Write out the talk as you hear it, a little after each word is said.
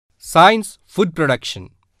Science food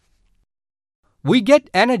production. We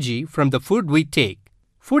get energy from the food we take.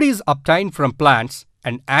 Food is obtained from plants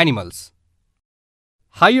and animals.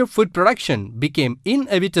 Higher food production became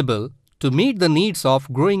inevitable to meet the needs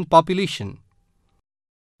of growing population.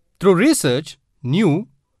 Through research, new,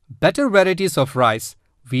 better varieties of rice,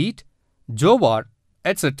 wheat, jowar,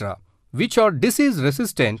 etc., which are disease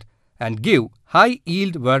resistant and give high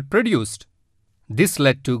yield were produced. This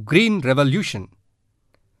led to Green Revolution.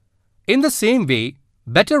 In the same way,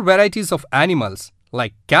 better varieties of animals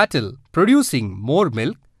like cattle producing more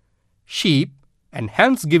milk, sheep and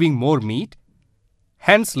hens giving more meat,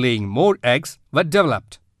 hens laying more eggs were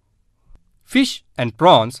developed. Fish and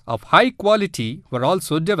prawns of high quality were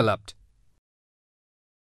also developed.